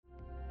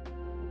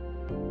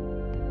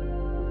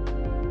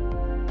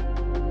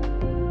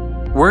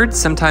Words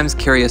sometimes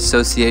carry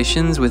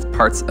associations with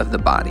parts of the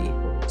body.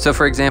 So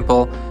for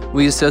example,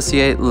 we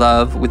associate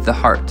love with the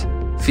heart,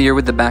 fear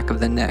with the back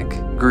of the neck,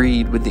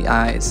 greed with the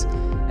eyes,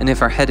 and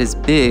if our head is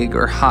big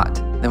or hot,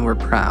 then we're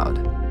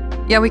proud.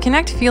 Yeah, we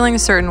connect feeling a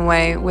certain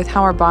way with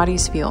how our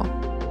bodies feel.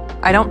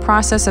 I don't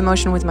process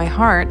emotion with my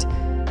heart,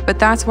 but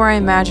that's where I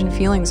imagine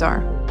feelings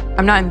are.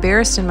 I'm not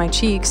embarrassed in my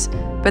cheeks,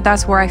 but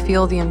that's where I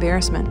feel the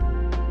embarrassment.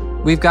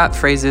 We've got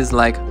phrases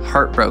like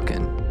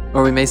heartbroken,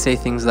 or we may say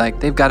things like,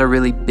 they've got a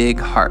really big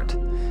heart.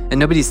 And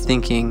nobody's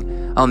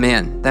thinking, oh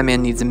man, that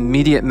man needs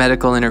immediate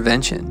medical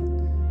intervention.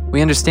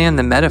 We understand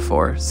the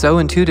metaphor so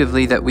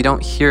intuitively that we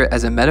don't hear it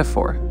as a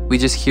metaphor. We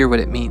just hear what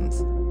it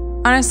means.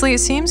 Honestly, it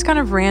seems kind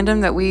of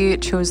random that we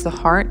chose the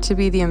heart to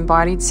be the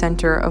embodied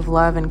center of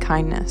love and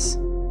kindness.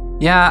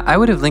 Yeah, I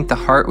would have linked the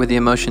heart with the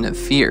emotion of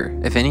fear,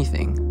 if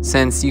anything,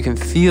 since you can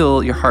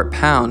feel your heart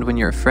pound when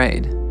you're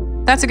afraid.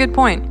 That's a good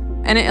point,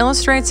 and it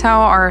illustrates how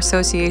our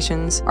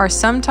associations are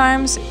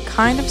sometimes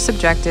kind of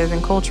subjective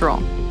and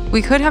cultural.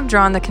 We could have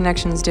drawn the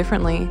connections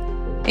differently,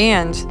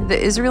 and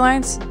the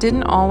Israelites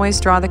didn't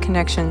always draw the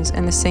connections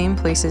in the same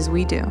places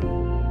we do.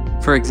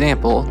 For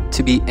example,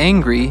 to be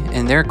angry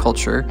in their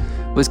culture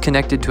was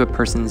connected to a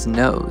person's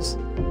nose.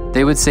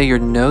 They would say your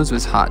nose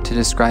was hot to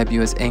describe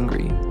you as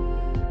angry.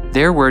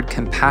 Their word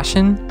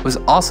compassion was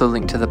also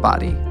linked to the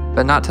body,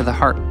 but not to the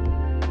heart.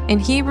 In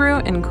Hebrew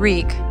and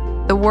Greek,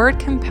 the word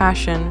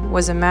compassion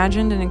was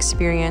imagined and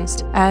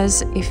experienced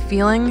as a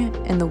feeling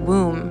in the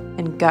womb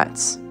and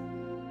guts.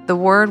 The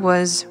word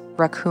was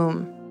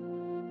rakhum.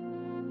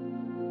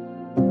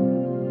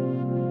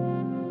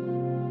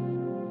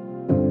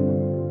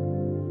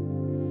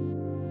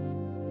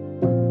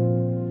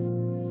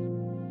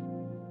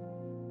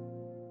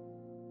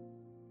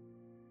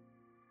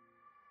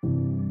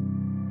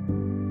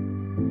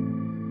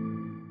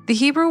 The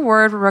Hebrew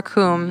word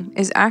rakhum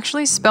is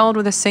actually spelled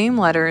with the same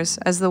letters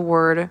as the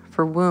word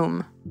for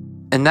womb.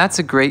 And that's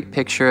a great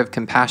picture of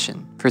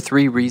compassion for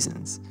 3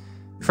 reasons.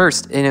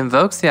 First, it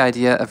invokes the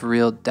idea of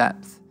real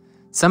depth.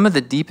 Some of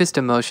the deepest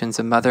emotions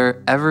a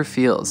mother ever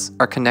feels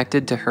are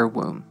connected to her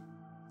womb.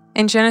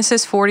 In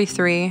Genesis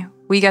 43,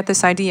 we get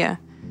this idea.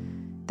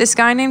 This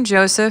guy named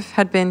Joseph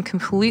had been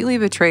completely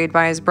betrayed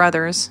by his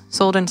brothers,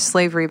 sold into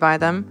slavery by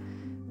them,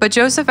 but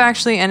Joseph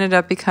actually ended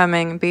up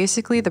becoming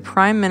basically the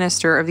prime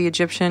minister of the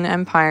Egyptian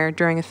empire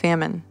during a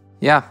famine.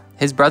 Yeah,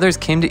 his brothers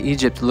came to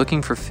Egypt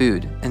looking for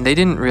food, and they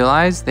didn't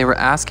realize they were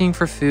asking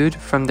for food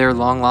from their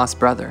long-lost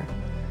brother.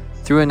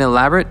 Through an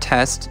elaborate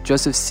test,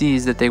 Joseph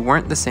sees that they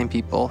weren't the same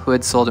people who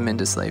had sold him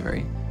into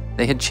slavery.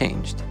 They had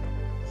changed.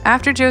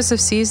 After Joseph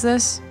sees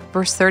this,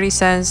 verse 30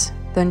 says,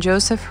 "Then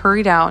Joseph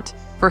hurried out,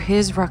 for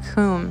his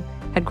rakhum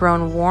had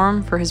grown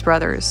warm for his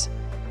brothers,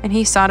 and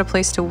he sought a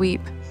place to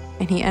weep.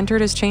 And he entered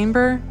his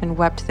chamber and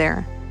wept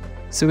there."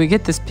 So we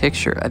get this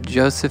picture of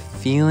Joseph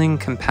feeling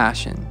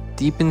compassion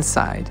deep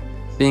inside,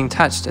 being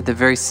touched at the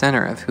very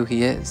center of who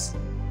he is.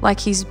 Like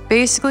he's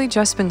basically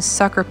just been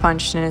sucker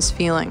punched in his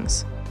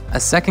feelings. A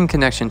second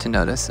connection to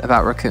notice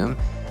about rakhum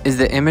is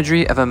the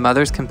imagery of a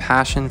mother's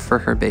compassion for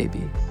her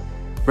baby.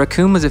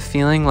 Rakhum was a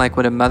feeling like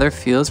what a mother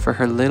feels for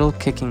her little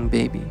kicking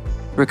baby.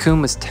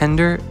 Rakhum was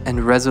tender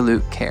and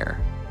resolute care.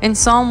 In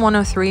Psalm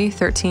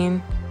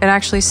 103:13, it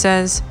actually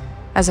says,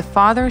 "As a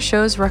father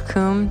shows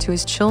rakhum to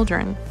his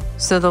children,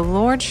 so the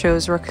Lord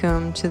shows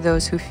rakhum to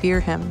those who fear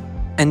him."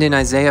 And in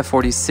Isaiah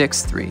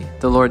 46:3,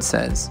 the Lord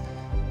says,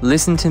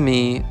 "Listen to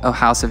me, O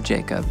house of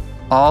Jacob,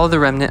 all the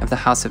remnant of the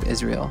house of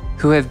Israel,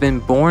 who have been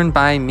born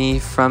by me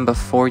from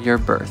before your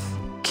birth,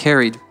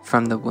 carried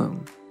from the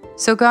womb."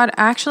 So God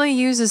actually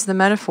uses the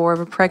metaphor of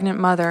a pregnant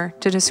mother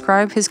to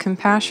describe his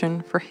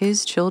compassion for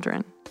his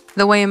children.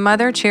 The way a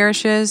mother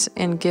cherishes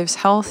and gives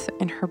health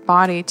in her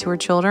body to her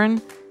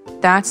children,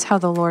 that's how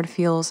the Lord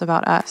feels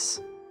about us.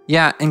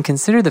 Yeah, and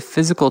consider the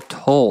physical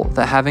toll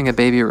that having a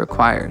baby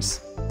requires.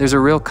 There's a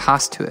real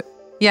cost to it.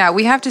 Yeah,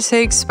 we have to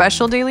take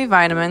special daily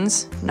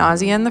vitamins,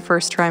 nausea in the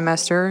first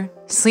trimester,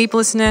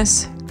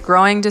 sleeplessness,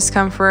 growing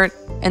discomfort,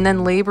 and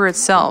then labor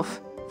itself,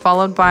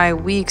 followed by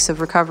weeks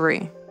of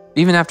recovery.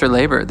 Even after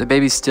labor, the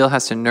baby still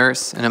has to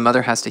nurse and a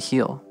mother has to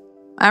heal.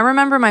 I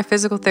remember my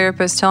physical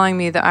therapist telling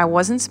me that I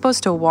wasn't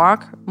supposed to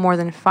walk more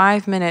than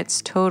 5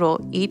 minutes total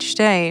each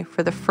day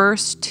for the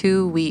first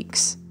 2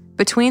 weeks.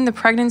 Between the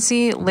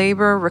pregnancy,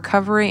 labor,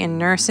 recovery, and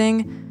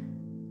nursing,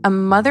 a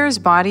mother's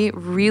body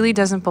really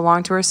doesn't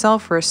belong to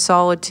herself for a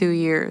solid 2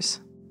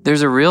 years.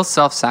 There's a real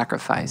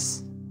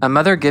self-sacrifice, a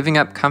mother giving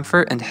up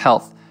comfort and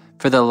health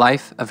for the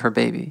life of her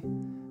baby.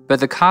 But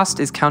the cost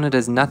is counted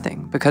as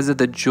nothing because of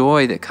the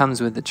joy that comes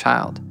with the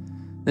child.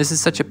 This is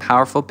such a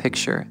powerful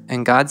picture,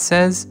 and God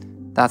says,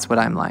 that's what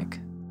I'm like.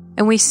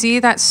 And we see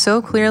that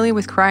so clearly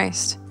with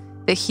Christ,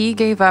 that he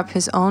gave up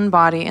his own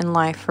body and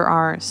life for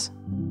ours.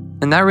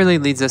 And that really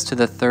leads us to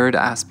the third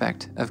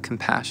aspect of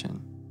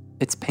compassion.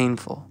 It's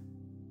painful.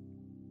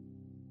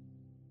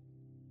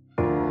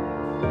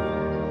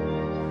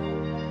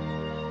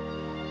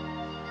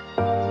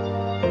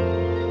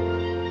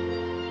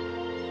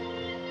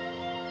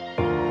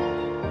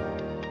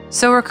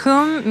 So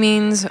rakhum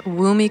means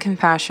womby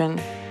compassion,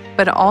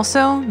 but it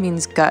also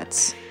means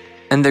guts.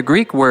 And the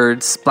Greek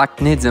word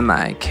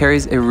splachnizomai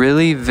carries a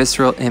really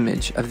visceral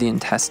image of the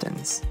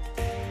intestines.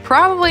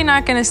 Probably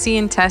not going to see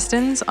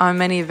intestines on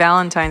many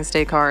Valentine's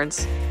Day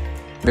cards.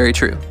 Very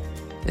true.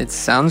 It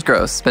sounds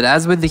gross, but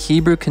as with the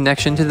Hebrew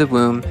connection to the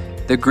womb,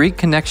 the Greek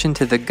connection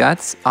to the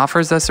guts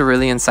offers us a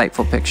really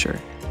insightful picture.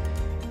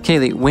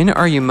 Kaylee, when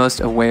are you most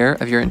aware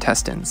of your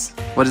intestines?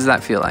 What does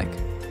that feel like?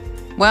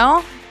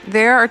 Well,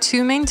 there are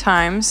two main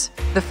times.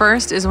 The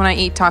first is when I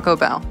eat Taco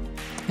Bell.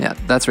 Yeah,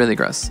 that's really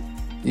gross.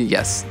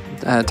 Yes,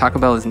 Taco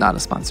Bell is not a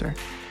sponsor.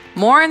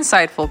 More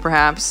insightful,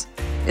 perhaps,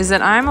 is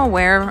that I'm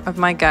aware of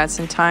my guts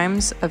in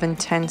times of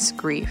intense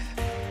grief.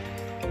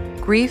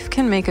 Grief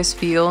can make us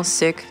feel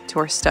sick to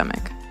our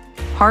stomach.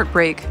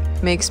 Heartbreak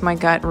makes my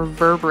gut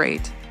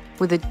reverberate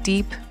with a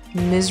deep,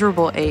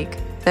 miserable ache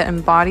that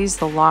embodies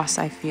the loss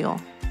I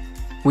feel.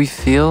 We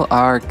feel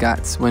our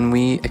guts when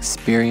we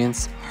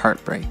experience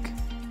heartbreak.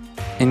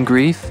 In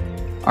grief,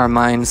 our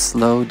minds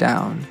slow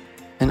down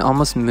and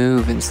almost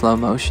move in slow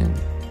motion.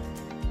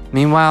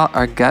 Meanwhile,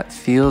 our gut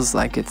feels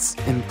like it's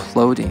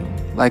imploding,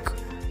 like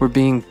we're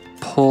being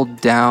pulled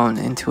down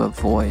into a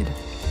void.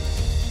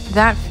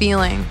 That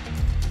feeling,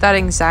 that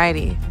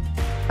anxiety,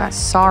 that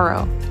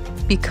sorrow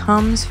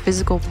becomes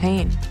physical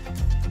pain.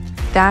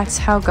 That's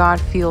how God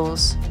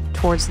feels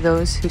towards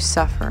those who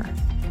suffer.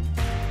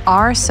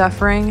 Our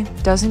suffering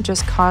doesn't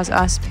just cause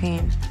us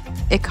pain,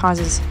 it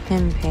causes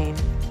Him pain.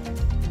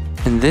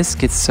 And this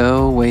gets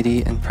so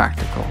weighty and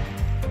practical.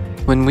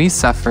 When we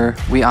suffer,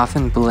 we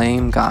often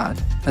blame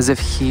God as if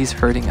He's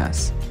hurting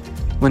us,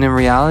 when in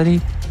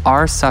reality,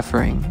 our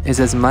suffering is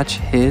as much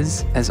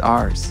His as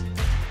ours.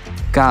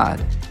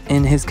 God,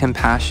 in His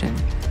compassion,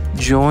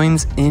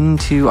 joins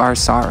into our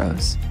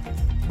sorrows.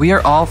 We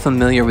are all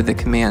familiar with the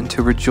command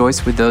to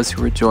rejoice with those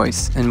who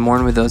rejoice and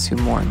mourn with those who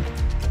mourn.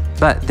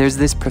 But there's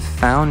this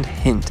profound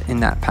hint in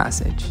that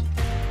passage.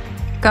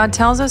 God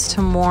tells us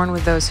to mourn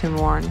with those who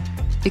mourn,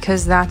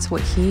 because that's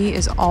what He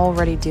is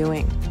already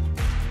doing.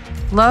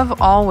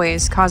 Love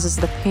always causes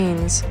the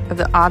pains of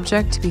the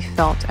object to be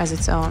felt as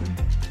its own,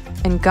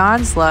 and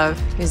God's love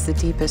is the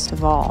deepest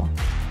of all.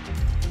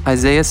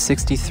 Isaiah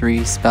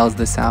 63 spells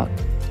this out.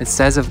 It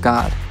says of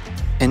God,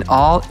 "In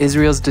all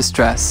Israel's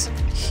distress,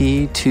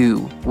 He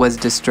too was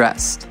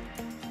distressed."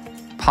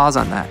 Pause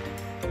on that.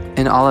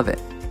 In all of it,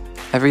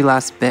 every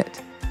last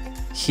bit,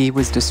 He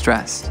was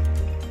distressed.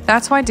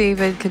 That's why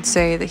David could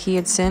say that he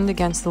had sinned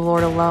against the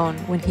Lord alone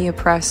when he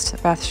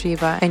oppressed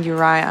Bathsheba and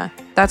Uriah.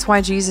 That's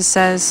why Jesus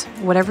says,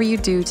 "Whatever you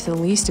do to the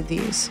least of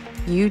these,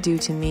 you do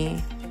to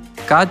me."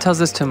 God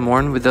tells us to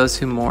mourn with those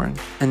who mourn,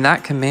 and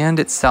that command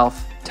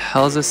itself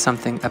tells us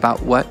something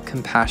about what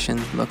compassion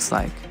looks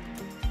like,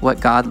 what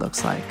God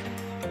looks like.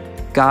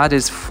 God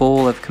is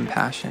full of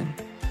compassion.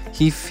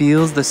 He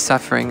feels the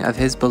suffering of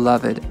His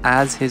beloved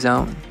as His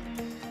own.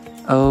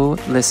 Oh,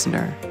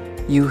 listener,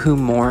 you who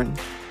mourn,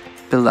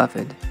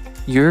 beloved,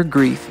 your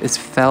grief is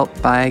felt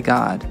by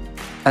God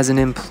as an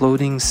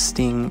imploding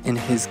sting in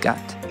His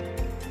gut.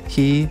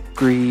 He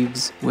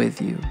grieves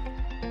with you.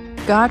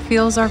 God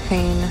feels our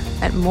pain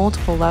at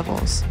multiple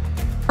levels.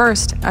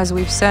 First, as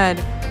we've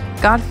said,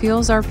 God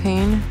feels our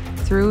pain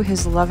through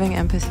His loving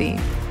empathy.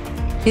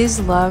 His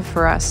love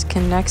for us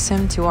connects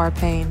Him to our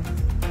pain.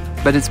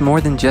 But it's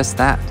more than just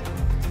that.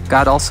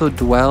 God also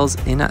dwells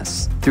in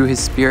us through His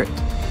Spirit,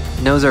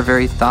 knows our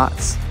very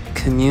thoughts,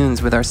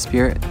 communes with our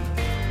spirit.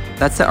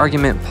 That's the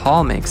argument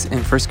Paul makes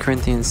in 1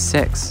 Corinthians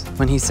 6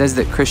 when he says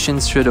that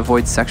Christians should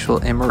avoid sexual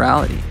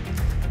immorality.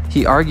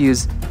 He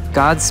argues,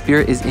 God's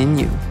Spirit is in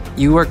you.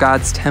 You are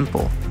God's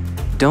temple.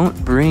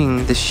 Don't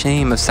bring the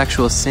shame of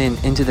sexual sin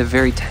into the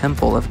very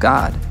temple of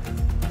God.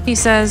 He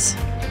says,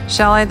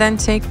 "Shall I then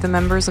take the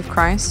members of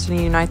Christ and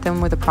unite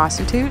them with a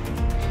prostitute?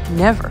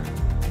 Never."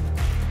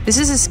 This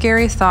is a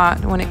scary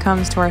thought when it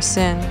comes to our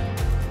sin,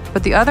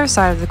 but the other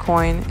side of the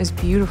coin is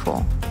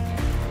beautiful.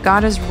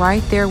 God is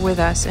right there with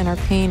us in our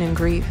pain and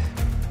grief.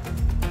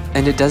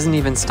 And it doesn't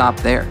even stop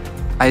there.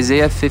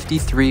 Isaiah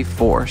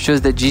 53:4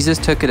 shows that Jesus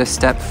took it a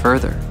step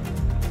further.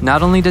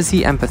 Not only does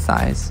He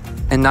empathize,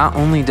 and not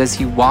only does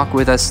He walk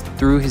with us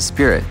through His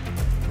Spirit,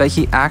 but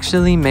He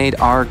actually made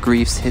our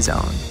griefs His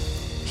own.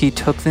 He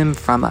took them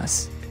from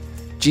us.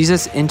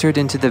 Jesus entered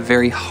into the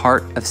very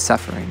heart of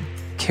suffering,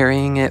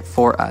 carrying it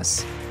for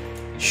us.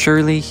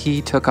 Surely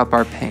He took up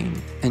our pain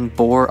and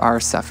bore our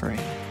suffering.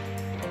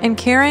 And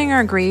carrying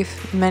our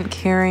grief meant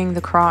carrying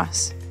the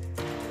cross.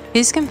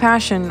 His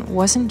compassion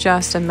wasn't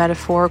just a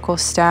metaphorical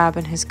stab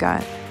in His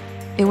gut.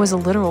 It was a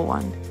literal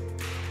one.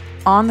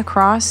 On the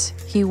cross,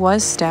 He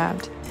was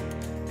stabbed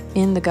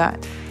in the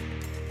gut.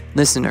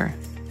 Listener,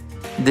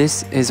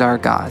 this is our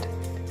God.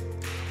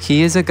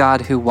 He is a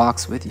God who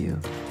walks with you,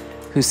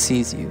 who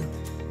sees you,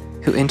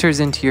 who enters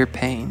into your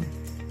pain,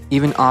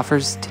 even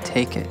offers to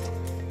take it.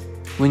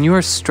 When you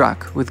are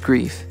struck with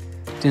grief,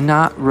 do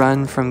not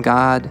run from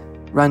God,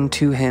 run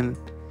to Him.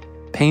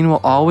 Pain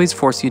will always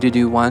force you to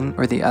do one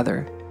or the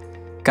other.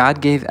 God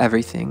gave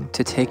everything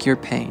to take your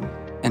pain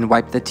and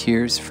wipe the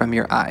tears from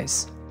your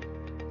eyes.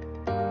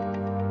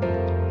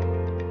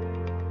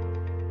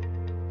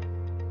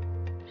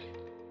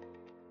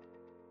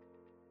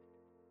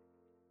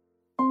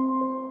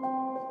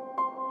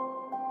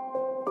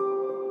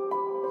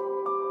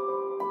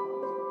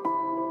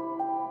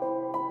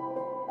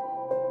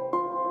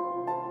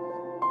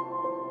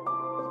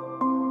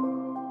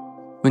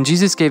 When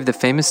Jesus gave the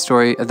famous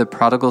story of the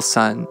prodigal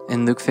son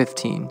in Luke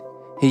 15,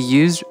 he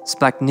used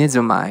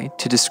splachnizomai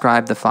to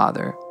describe the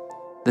father.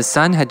 The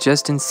son had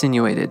just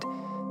insinuated,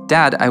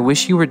 "Dad, I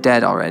wish you were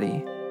dead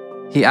already."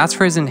 He asked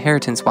for his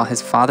inheritance while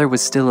his father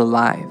was still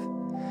alive.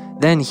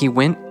 Then he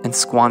went and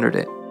squandered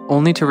it,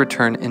 only to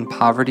return in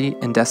poverty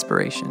and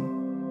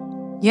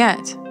desperation.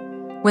 Yet,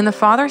 when the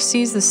father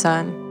sees the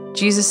son,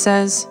 Jesus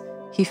says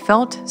he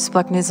felt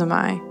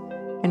splachnizomai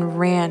and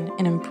ran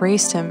and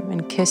embraced him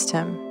and kissed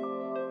him.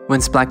 When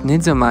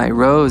splachnizomai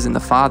rose in the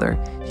father,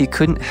 he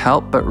couldn't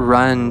help but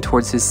run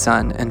towards his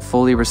son and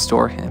fully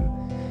restore him.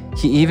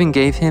 He even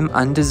gave him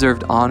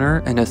undeserved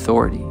honor and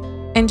authority.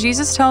 And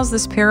Jesus tells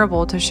this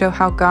parable to show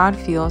how God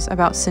feels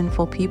about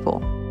sinful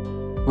people.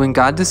 When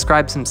God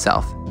describes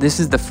himself, this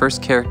is the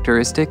first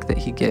characteristic that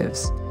he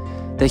gives,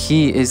 that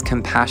he is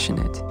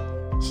compassionate.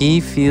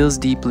 He feels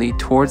deeply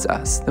towards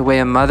us the way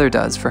a mother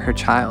does for her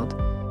child.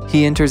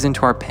 He enters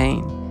into our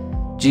pain.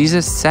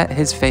 Jesus set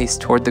his face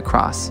toward the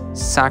cross,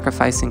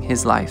 sacrificing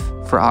his life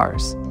for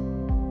ours.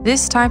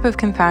 This type of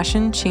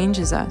compassion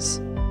changes us.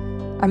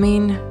 I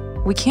mean,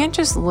 we can't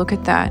just look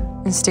at that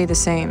and stay the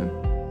same.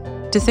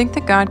 To think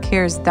that God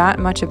cares that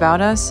much about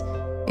us,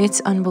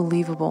 it's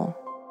unbelievable.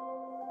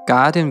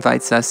 God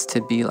invites us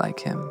to be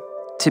like him,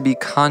 to be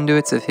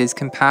conduits of his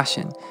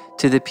compassion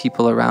to the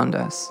people around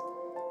us.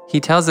 He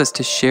tells us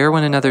to share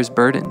one another's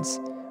burdens.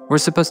 We're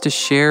supposed to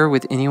share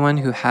with anyone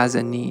who has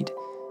a need,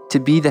 to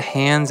be the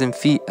hands and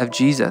feet of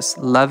Jesus,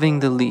 loving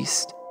the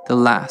least, the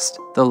last,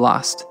 the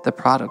lost, the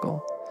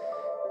prodigal.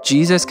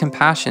 Jesus'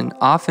 compassion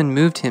often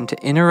moved him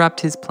to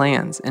interrupt his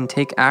plans and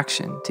take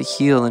action to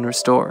heal and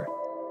restore.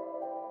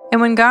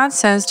 And when God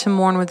says to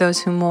mourn with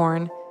those who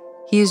mourn,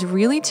 he is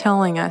really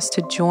telling us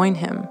to join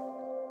him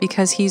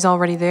because he's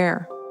already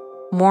there,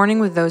 mourning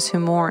with those who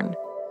mourn.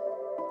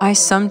 I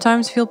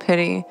sometimes feel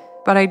pity,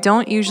 but I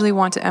don't usually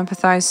want to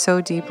empathize so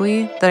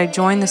deeply that I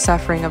join the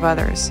suffering of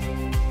others.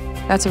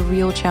 That's a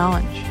real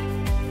challenge.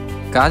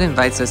 God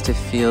invites us to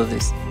feel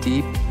this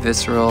deep,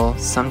 visceral,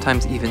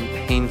 sometimes even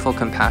painful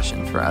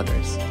compassion for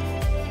others.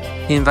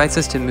 He invites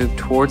us to move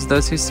towards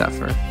those who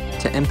suffer,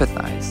 to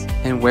empathize,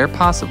 and where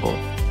possible,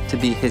 to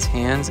be his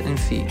hands and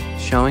feet,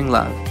 showing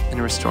love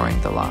and restoring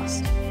the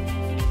lost.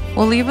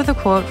 We'll leave with a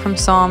quote from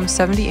Psalm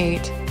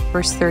 78,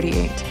 verse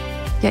 38.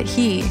 Yet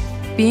he,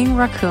 being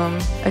rakhum,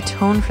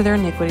 atoned for their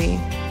iniquity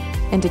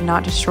and did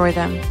not destroy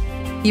them.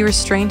 He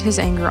restrained his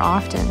anger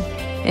often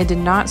and did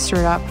not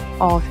stir up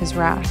all of his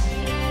wrath.